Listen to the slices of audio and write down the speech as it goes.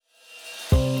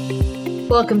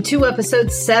Welcome to episode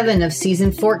 7 of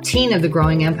season 14 of the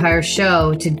Growing Empire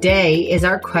Show. Today is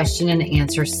our question and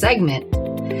answer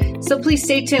segment, so please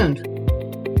stay tuned.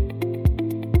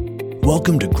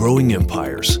 Welcome to Growing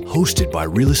Empires, hosted by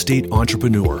real estate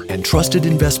entrepreneur and trusted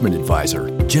investment advisor,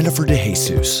 Jennifer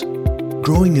DeJesus.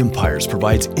 Growing Empires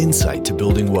provides insight to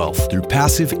building wealth through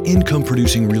passive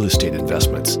income-producing real estate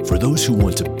investments for those who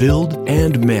want to build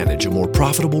and manage a more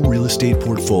profitable real estate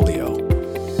portfolio.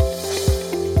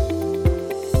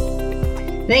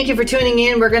 Thank you for tuning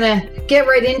in. We're going to get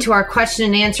right into our question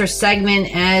and answer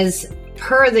segment. As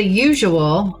per the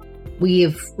usual,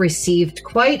 we've received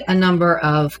quite a number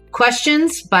of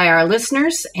questions by our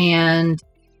listeners, and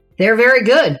they're very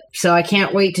good. So I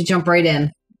can't wait to jump right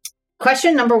in.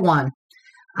 Question number 1.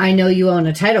 I know you own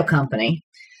a title company,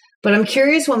 but I'm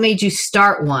curious what made you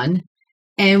start one,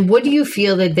 and what do you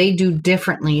feel that they do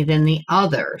differently than the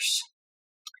others?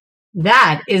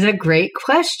 That is a great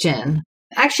question.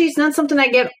 Actually, it's not something I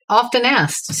get often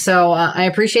asked, so I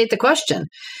appreciate the question.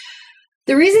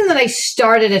 The reason that I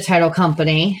started a title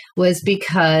company was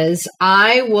because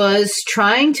I was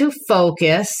trying to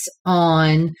focus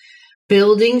on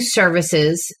building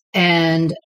services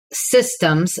and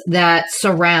systems that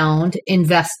surround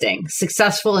investing,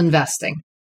 successful investing.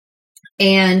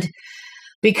 And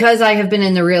because I have been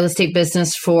in the real estate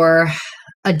business for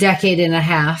a decade and a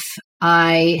half,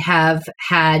 I have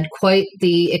had quite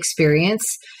the experience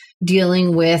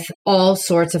dealing with all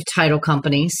sorts of title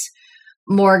companies,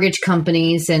 mortgage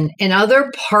companies, and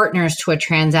other partners to a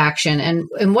transaction.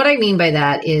 And what I mean by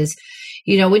that is,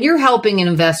 when you're helping an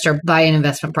investor buy an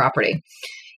investment property,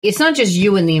 it's not just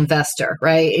you and the investor,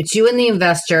 right? It's you and the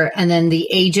investor, and then the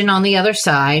agent on the other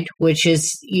side, which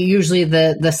is usually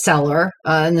the seller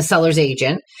and the seller's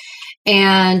agent.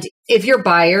 And if your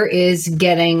buyer is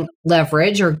getting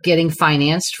leverage or getting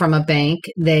financed from a bank,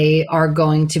 they are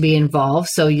going to be involved.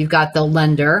 So you've got the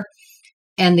lender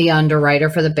and the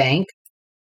underwriter for the bank.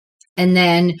 And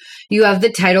then you have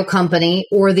the title company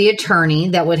or the attorney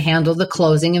that would handle the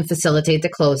closing and facilitate the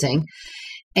closing.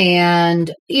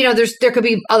 And, there could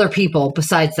be other people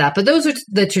besides that, but those are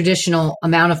the traditional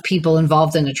amount of people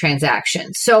involved in a transaction.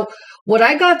 So what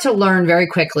I got to learn very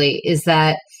quickly is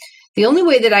that the only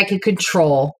way that I could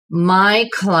control my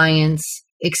client's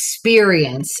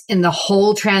experience in the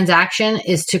whole transaction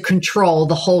is to control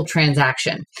the whole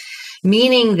transaction.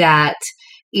 Meaning that,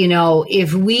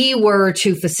 if we were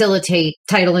to facilitate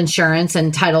title insurance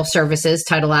and title services,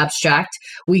 title abstract,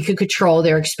 we could control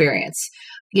their experience.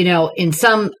 In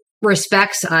some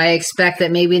respects, I expect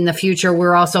that maybe in the future,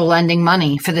 we're also lending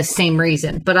money for the same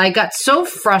reason. But I got so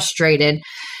frustrated,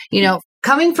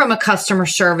 coming from a customer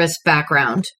service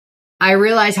background, I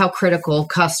realize how critical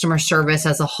customer service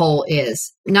as a whole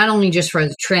is, not only just for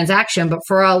the transaction, but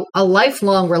for a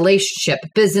lifelong relationship,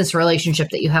 business relationship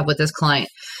that you have with this client.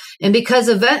 And because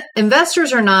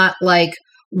investors are not like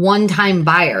one-time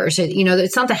buyers,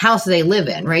 it's not the house that they live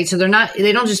in, right? So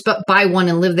they don't just buy one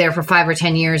and live there for 5 or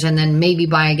 10 years and then maybe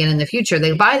buy again in the future.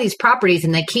 They buy these properties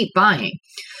and they keep buying.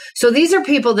 So these are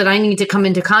people that I need to come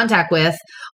into contact with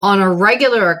on a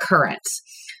regular occurrence.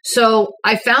 So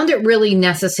I found it really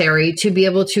necessary to be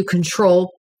able to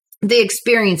control the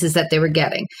experiences that they were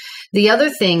getting. The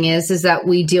other thing is that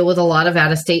we deal with a lot of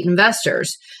out-of-state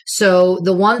investors. So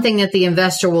the one thing that the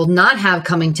investor will not have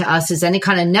coming to us is any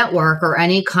kind of network or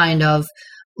any kind of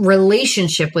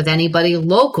relationship with anybody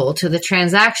local to the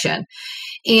transaction.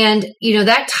 And,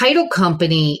 that title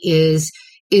company is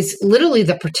literally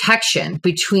the protection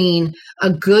between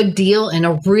a good deal and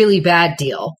a really bad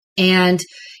deal. And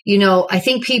I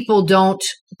think people don't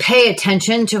pay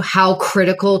attention to how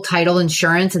critical title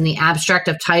insurance and the abstract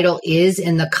of title is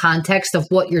in the context of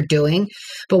what you're doing.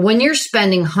 But when you're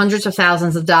spending hundreds of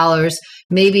thousands of dollars,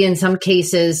 maybe in some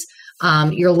cases,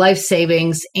 your life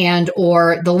savings and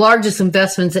or the largest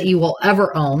investments that you will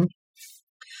ever own,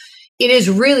 it is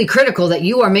really critical that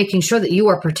you are making sure that you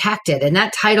are protected. And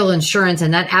that title insurance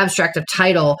and that abstract of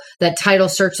title, that title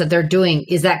search that they're doing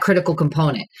is that critical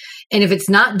component. And if it's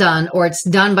not done, or it's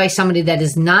done by somebody that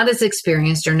is not as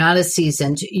experienced or not as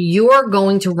seasoned, you're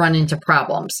going to run into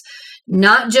problems,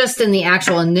 not just in the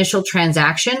actual initial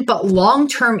transaction, but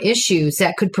long-term issues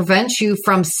that could prevent you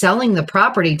from selling the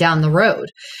property down the road.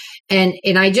 And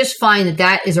I just find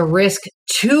that is a risk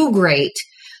too great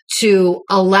to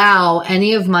allow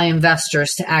any of my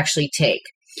investors to actually take.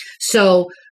 So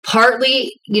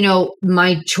partly,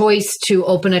 my choice to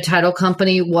open a title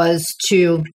company was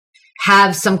to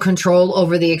have some control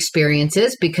over the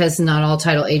experiences because not all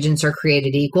title agents are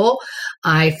created equal.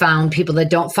 I found people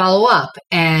that don't follow up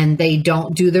and they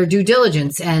don't do their due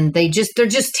diligence and they're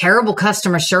just terrible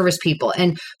customer service people.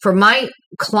 And for my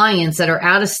clients that are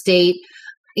out of state,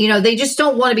 they just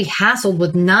don't want to be hassled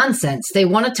with nonsense. They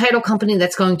want a title company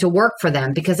that's going to work for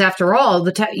them because after all,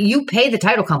 you pay the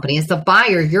title company. As the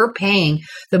buyer, you're paying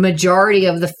the majority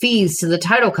of the fees to the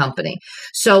title company.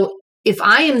 So if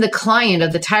I am the client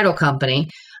of the title company,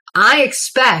 I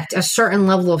expect a certain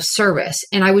level of service,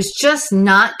 and I was just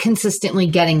not consistently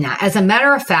getting that. As a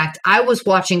matter of fact, I was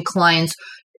watching clients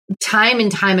time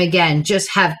and time again just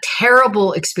have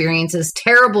terrible experiences,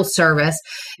 terrible service,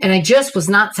 and I just was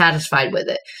not satisfied with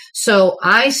it. So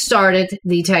I started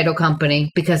the title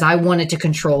company because I wanted to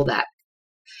control that.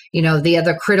 The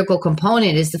other critical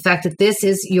component is the fact that this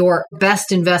is your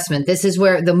best investment. This is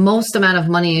where the most amount of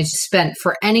money is spent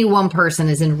for any one person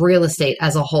is in real estate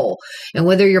as a whole. And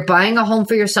whether you're buying a home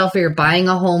for yourself or you're buying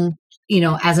a home,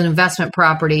 as an investment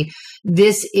property,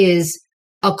 this is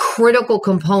a critical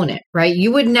component, right?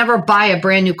 You would never buy a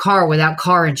brand new car without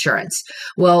car insurance.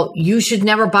 Well, you should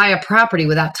never buy a property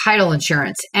without title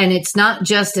insurance. And it's not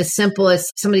just as simple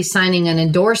as somebody signing an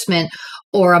endorsement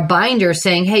or a binder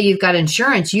saying, hey, you've got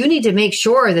insurance. You need to make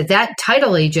sure that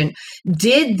title agent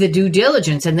did the due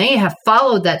diligence and they have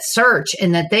followed that search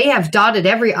and that they have dotted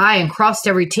every I and crossed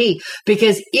every T.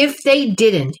 Because if they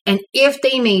didn't, and if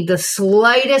they made the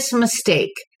slightest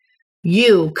mistake,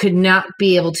 you could not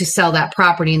be able to sell that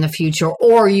property in the future,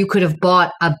 or you could have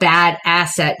bought a bad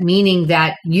asset, meaning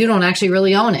that you don't actually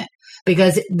really own it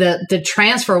because the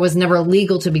transfer was never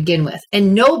legal to begin with.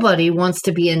 And nobody wants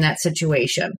to be in that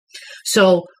situation.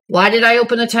 So why did I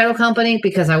open a title company?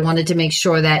 Because I wanted to make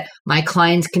sure that my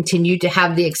clients continued to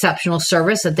have the exceptional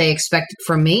service that they expected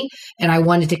from me. And I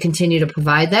wanted to continue to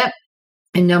provide that.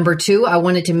 And number two, I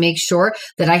wanted to make sure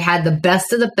that I had the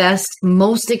best of the best,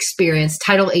 most experienced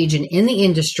title agent in the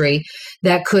industry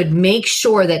that could make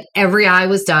sure that every I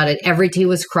was dotted, every T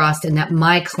was crossed, and that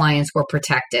my clients were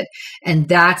protected. And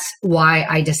that's why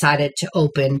I decided to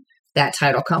open that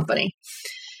title company.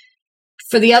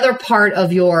 For the other part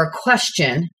of your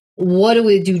question, what do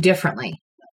we do differently?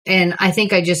 And I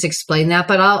think I just explained that,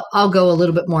 but I'll go a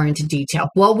little bit more into detail.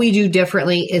 What we do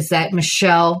differently is that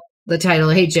Michelle, the title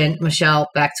agent, Michelle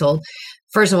Bechtold,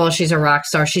 first of all, she's a rock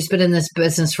star. She's been in this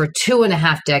business for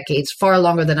 2.5 decades, far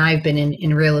longer than I've been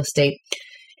in real estate.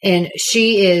 And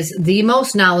she is the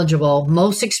most knowledgeable,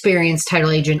 most experienced title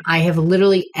agent I have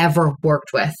literally ever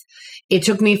worked with. It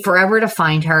took me forever to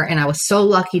find her, and I was so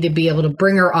lucky to be able to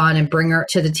bring her on and bring her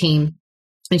to the team.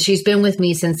 And she's been with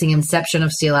me since the inception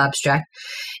of Seal Abstract.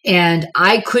 And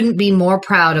I couldn't be more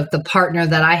proud of the partner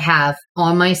that I have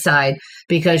on my side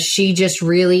because she just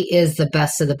really is the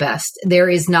best of the best. There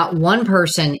is not one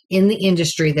person in the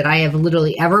industry that I have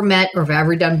literally ever met or have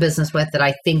ever done business with that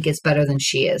I think is better than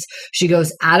she is. She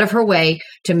goes out of her way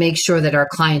to make sure that our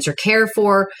clients are cared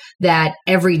for, that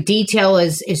every detail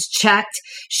is checked.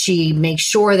 She makes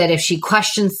sure that if she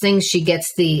questions things, she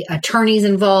gets the attorneys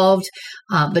involved.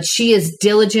 But she is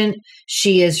diligent.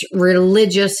 She is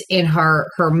religious in her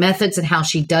methods and how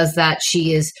she does that.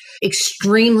 She is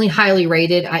extremely highly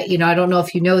rated. I don't know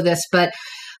if you know this, but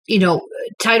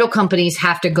title companies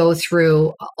have to go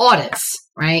through audits,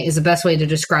 right? Is the best way to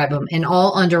describe them. And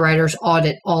all underwriters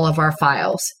audit all of our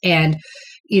files. And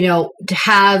to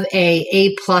have a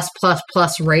A++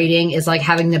 rating is like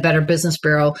having the Better Business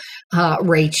Bureau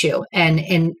rate you.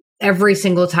 And every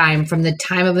single time from the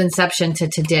time of inception to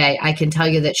today, I can tell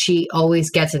you that she always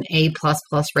gets an A++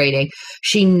 rating.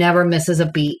 She never misses a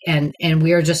beat. And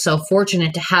we are just so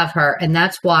fortunate to have her. And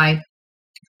that's why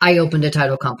I opened a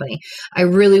title company. I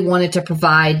really wanted to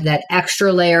provide that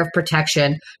extra layer of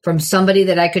protection from somebody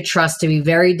that I could trust to be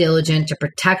very diligent, to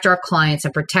protect our clients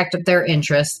and protect their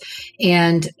interests,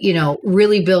 and,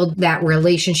 really build that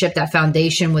relationship, that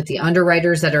foundation with the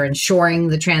underwriters that are insuring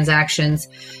the transactions,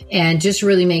 and just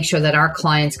really make sure that our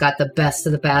clients got the best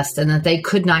of the best and that they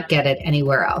could not get it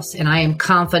anywhere else. And I am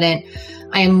confident,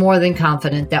 I am more than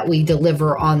confident that we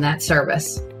deliver on that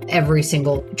service every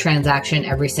single transaction,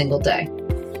 every single day.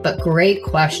 But great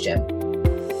question.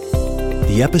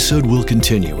 The episode will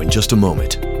continue in just a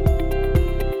moment.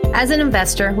 As an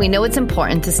investor, we know it's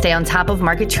important to stay on top of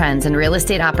market trends and real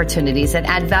estate opportunities that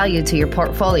add value to your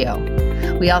portfolio.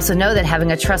 We also know that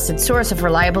having a trusted source of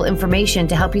reliable information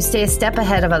to help you stay a step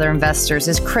ahead of other investors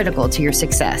is critical to your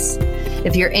success.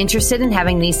 If you're interested in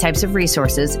having these types of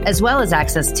resources, as well as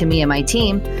access to me and my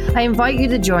team, I invite you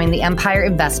to join the Empire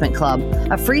Investment Club,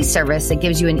 a free service that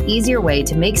gives you an easier way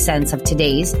to make sense of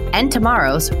today's and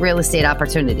tomorrow's real estate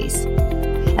opportunities.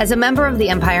 As a member of the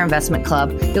Empire Investment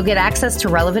Club, you'll get access to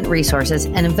relevant resources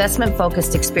and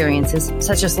investment-focused experiences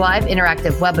such as live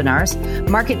interactive webinars,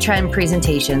 market trend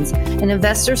presentations, and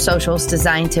investor socials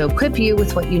designed to equip you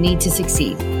with what you need to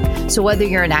succeed. So whether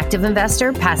you're an active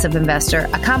investor, passive investor,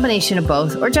 a combination of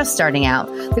both, or just starting out,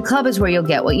 the club is where you'll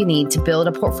get what you need to build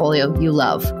a portfolio you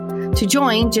love. To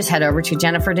join, just head over to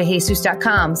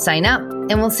jenniferdejesus.com, sign up,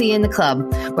 and we'll see you in the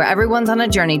club, where everyone's on a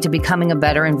journey to becoming a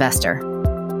better investor.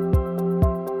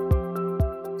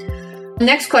 The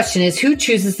next question is, who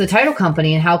chooses the title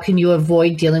company and how can you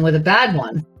avoid dealing with a bad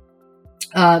one?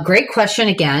 Great question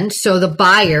again. So the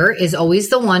buyer is always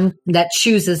the one that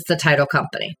chooses the title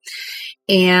company.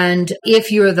 And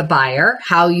if you're the buyer,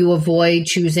 how you avoid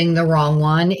choosing the wrong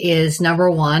one is, number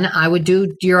one, I would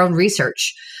do your own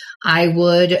research. I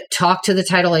would talk to the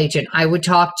title agent. I would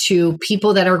talk to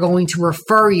people that are going to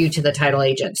refer you to the title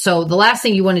agent. So the last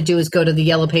thing you want to do is go to the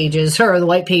yellow pages or the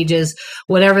white pages,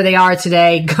 whatever they are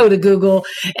today, go to Google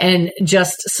and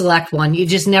just select one. You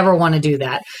just never want to do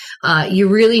that. You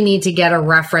really need to get a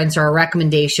reference or a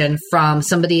recommendation from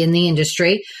somebody in the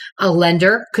industry. A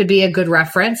lender could be a good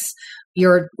reference.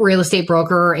 Your real estate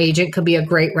broker or agent could be a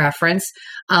great reference.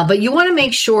 But you want to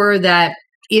make sure that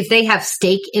if they have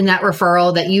stake in that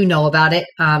referral, that you know about it.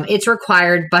 It's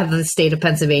required by the state of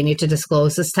Pennsylvania to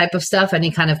disclose this type of stuff,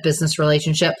 any kind of business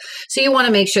relationship. So you want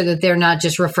to make sure that they're not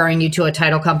just referring you to a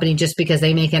title company just because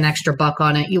they make an extra buck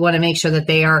on it. You want to make sure that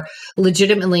they are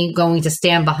legitimately going to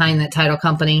stand behind that title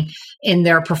company in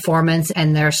their performance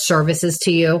and their services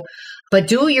to you. But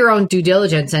do your own due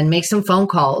diligence and make some phone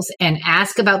calls and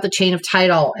ask about the chain of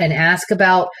title and ask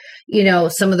about,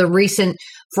 some of the recent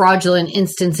fraudulent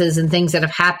instances and things that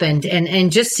have happened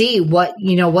and just see what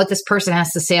this person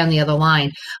has to say on the other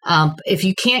line. If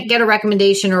you can't get a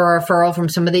recommendation or a referral from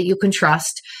somebody that you can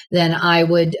trust, then I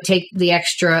would take the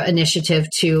extra initiative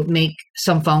to make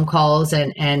some phone calls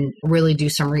and really do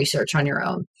some research on your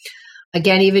own.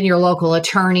 Again, even your local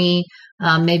attorney,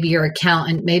 maybe your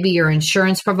accountant, maybe your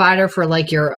insurance provider for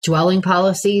like your dwelling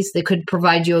policies, they could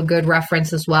provide you a good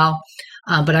reference as well.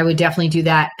 But I would definitely do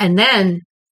that. And then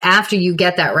after you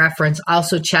get that reference,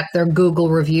 also check their Google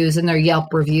reviews and their Yelp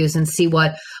reviews and see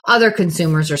what other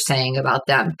consumers are saying about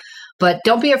them. But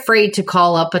don't be afraid to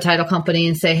call up a title company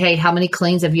and say, hey, how many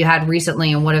claims have you had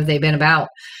recently and what have they been about?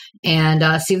 And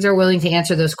see if they're willing to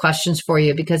answer those questions for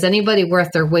you, because anybody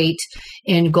worth their weight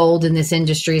in gold in this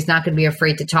industry is not going to be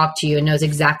afraid to talk to you and knows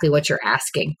exactly what you're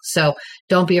asking. So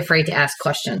don't be afraid to ask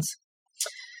questions.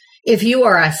 If you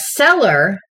are a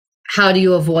seller, how do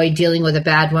you avoid dealing with a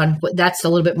bad one? That's a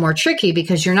little bit more tricky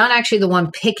because you're not actually the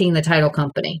one picking the title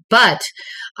company. But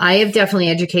I have definitely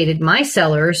educated my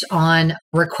sellers on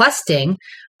requesting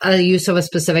a use of a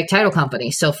specific title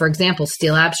company. So for example,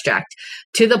 Steel Abstract,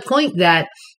 to the point that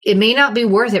it may not be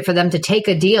worth it for them to take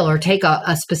a deal or take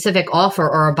a specific offer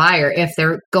or a buyer if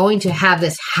they're going to have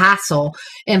this hassle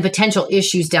and potential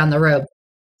issues down the road.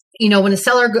 When a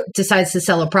seller decides to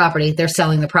sell a property, they're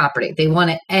selling the property. They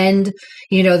want to end,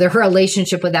 their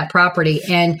relationship with that property.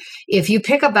 And if you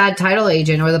pick a bad title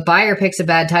agent or the buyer picks a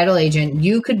bad title agent,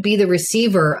 you could be the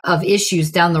receiver of issues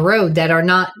down the road that are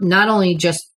not only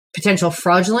just potential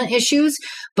fraudulent issues,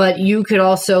 but you could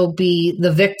also be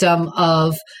the victim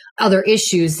of other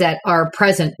issues that are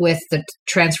present with the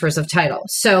transfers of title.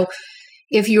 So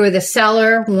if you are the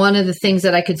seller, one of the things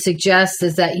that I could suggest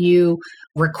is that you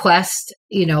request,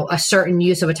 a certain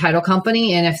use of a title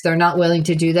company. And if they're not willing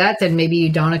to do that, then maybe you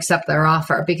don't accept their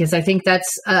offer, because I think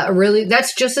that's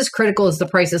just as critical as the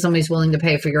price that somebody's willing to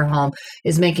pay for your home,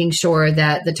 is making sure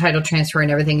that the title transfer and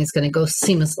everything is going to go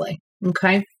seamlessly.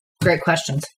 Okay. Great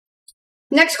questions.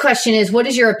 Next question is, what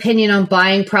is your opinion on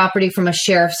buying property from a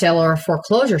sheriff sale or a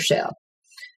foreclosure sale?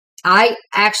 I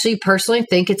actually personally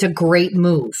think it's a great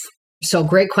move. So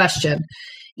great question.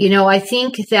 I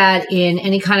think that in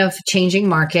any kind of changing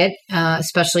market,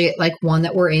 especially like one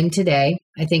that we're in today,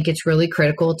 I think it's really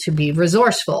critical to be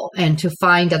resourceful and to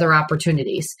find other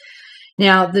opportunities.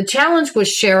 Now, the challenge with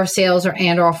sheriff sales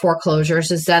or foreclosures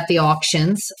is that the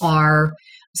auctions are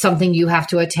something you have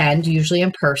to attend, usually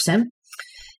in person.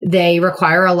 They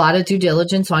require a lot of due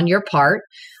diligence on your part.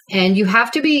 And you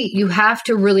have to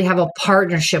really have a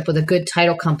partnership with a good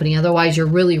title company. Otherwise, you're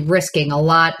really risking a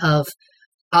lot of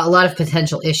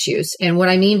potential issues. And what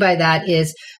I mean by that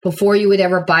is, before you would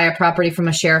ever buy a property from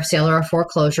a sheriff sale or a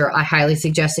foreclosure, I highly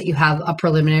suggest that you have a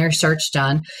preliminary search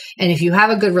done. And if you have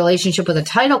a good relationship with a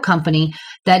title company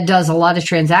that does a lot of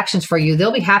transactions for you,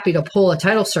 they'll be happy to pull a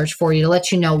title search for you to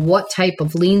let you know what type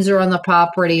of liens are on the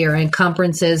property or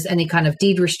encumbrances, any kind of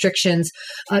deed restrictions,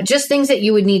 just things that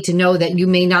you would need to know that you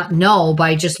may not know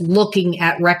by just looking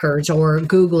at records or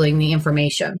Googling the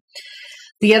information.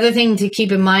 The other thing to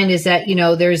keep in mind is that,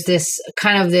 there's this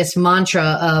kind of this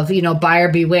mantra of,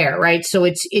 buyer beware, right? So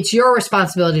it's your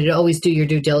responsibility to always do your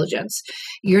due diligence.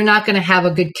 You're not going to have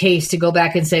a good case to go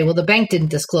back and say, well, the bank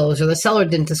didn't disclose or the seller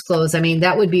didn't disclose. I mean,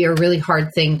 that would be a really hard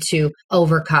thing to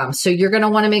overcome. So you're going to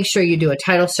want to make sure you do a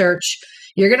title search.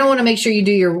 You're going to want to make sure you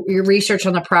do your research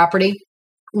on the property.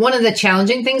 One of the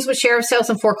challenging things with sheriff sales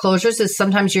and foreclosures is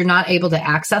sometimes you're not able to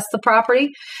access the property.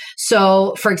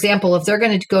 So, for example, if they're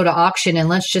going to go to auction, and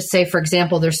let's just say, for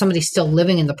example, there's somebody still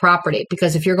living in the property,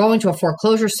 because if you're going to a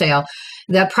foreclosure sale,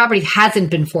 that property hasn't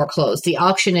been foreclosed. The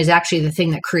auction is actually the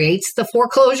thing that creates the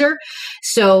foreclosure.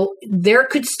 So there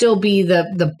could still be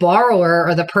the borrower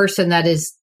or the person that is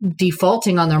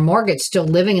defaulting on their mortgage still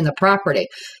living in the property.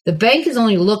 The bank is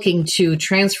only looking to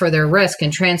transfer their risk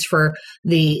and transfer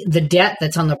the debt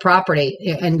that's on the property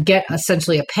and get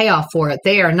essentially a payoff for it.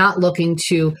 They are not looking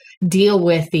to deal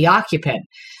with the occupant.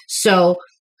 So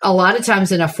a lot of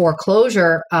times in a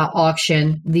foreclosure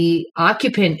auction, the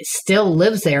occupant still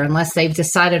lives there unless they've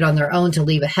decided on their own to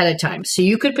leave ahead of time. So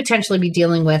you could potentially be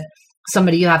dealing with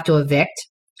somebody you have to evict.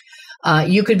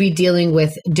 You could be dealing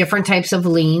with different types of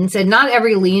liens, and not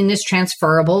every lien is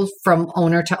transferable from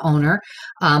owner to owner.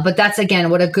 But that's, again,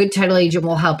 what a good title agent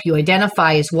will help you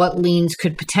identify is what liens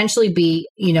could potentially be,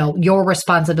 your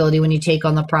responsibility when you take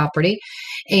on the property.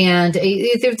 And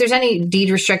if there's any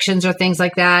deed restrictions or things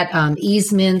like that,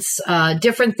 easements,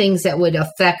 different things that would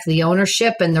affect the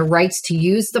ownership and the rights to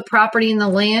use the property and the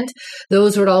land,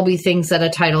 those would all be things that a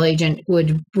title agent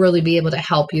would really be able to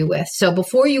help you with. So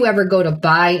before you ever go to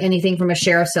buy anything from a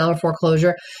sheriff sale or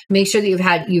foreclosure, make sure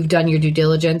that you've done your due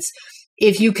diligence.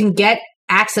 If you can get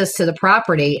access to the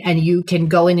property and you can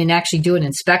go in and actually do an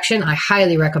inspection, I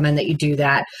highly recommend that you do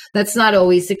that. That's not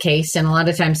always the case. And a lot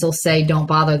of times they'll say, don't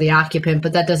bother the occupant,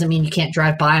 but that doesn't mean you can't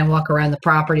drive by and walk around the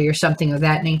property or something of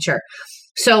that nature.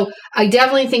 So I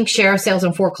definitely think sheriff sales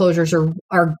and foreclosures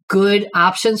are good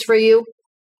options for you.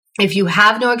 If you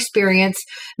have no experience,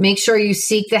 make sure you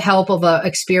seek the help of an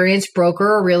experienced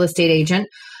broker or real estate agent.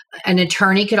 An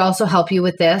attorney could also help you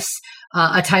with this.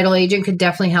 A title agent could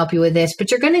definitely help you with this, but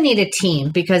you're going to need a team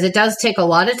because it does take a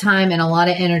lot of time and a lot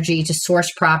of energy to source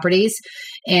properties.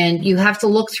 And you have to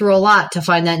look through a lot to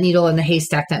find that needle in the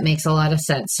haystack that makes a lot of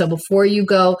sense. So before you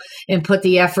go and put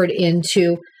the effort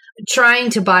into trying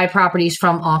to buy properties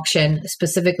from auction,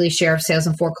 specifically sheriff sales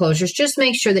and foreclosures, just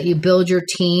make sure that you build your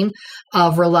team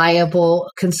of reliable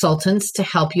consultants to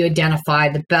help you identify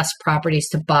the best properties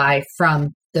to buy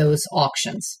from those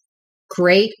auctions.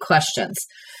 Great questions.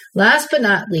 Last but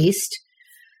not least,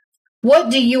 what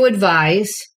do you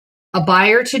advise a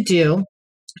buyer to do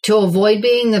to avoid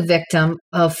being the victim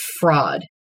of fraud?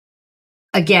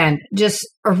 Again, just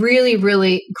a really,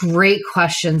 really great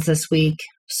questions this week.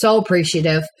 So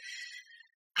appreciative.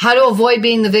 How to avoid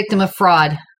being the victim of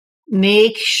fraud.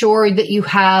 Make sure that you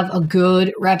have a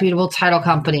good, reputable title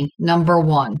company, number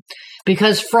one.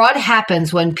 Because fraud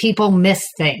happens when people miss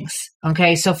things.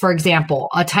 Okay, so for example,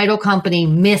 a title company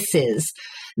misses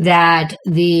that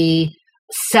the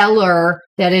seller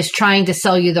that is trying to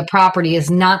sell you the property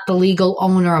is not the legal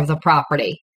owner of the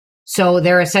property. So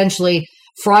they're essentially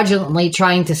fraudulently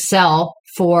trying to sell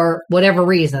for whatever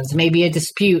reasons, maybe a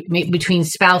dispute between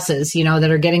spouses,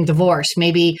 that are getting divorced,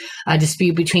 maybe a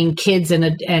dispute between kids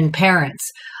and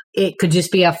parents. It could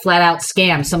just be a flat out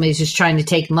scam. Somebody's just trying to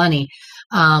take money.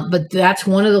 But that's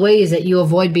one of the ways that you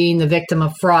avoid being the victim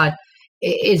of fraud.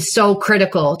 It's so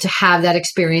critical to have that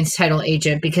experienced title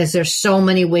agent because there's so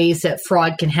many ways that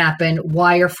fraud can happen.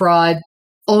 Wire fraud,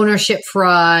 ownership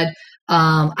fraud,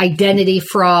 identity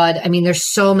fraud. I mean,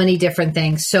 there's so many different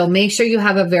things. So make sure you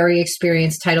have a very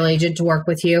experienced title agent to work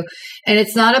with you. And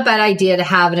it's not a bad idea to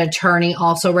have an attorney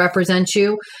also represent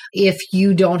you if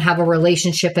you don't have a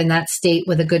relationship in that state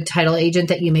with a good title agent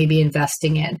that you may be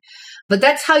investing in. But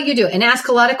that's how you do it. And ask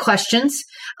a lot of questions.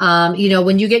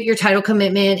 When you get your title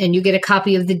commitment and you get a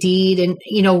copy of the deed and,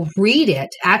 read it,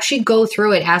 actually go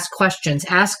through it, ask questions,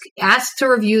 ask to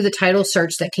review the title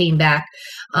search that came back,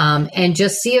 and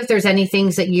just see if there's any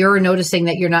things that you're noticing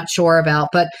that you're not sure about.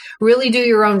 But really do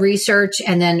your own research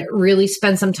and then really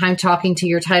spend some time talking to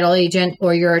your title agent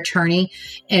or your attorney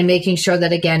and making sure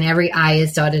that, again, every I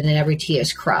is dotted and every T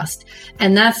is crossed.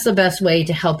 And that's the best way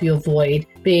to help you avoid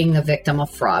being the victim of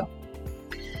fraud.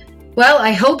 Well,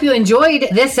 I hope you enjoyed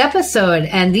this episode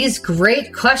and these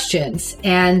great questions.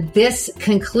 And this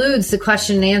concludes the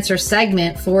question and answer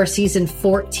segment for season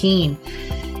 14.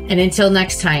 And until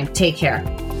next time, take care.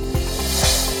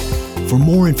 For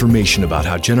more information about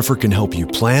how Jennifer can help you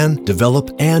plan,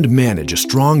 develop, and manage a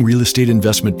strong real estate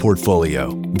investment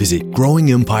portfolio, visit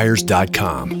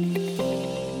growingempires.com.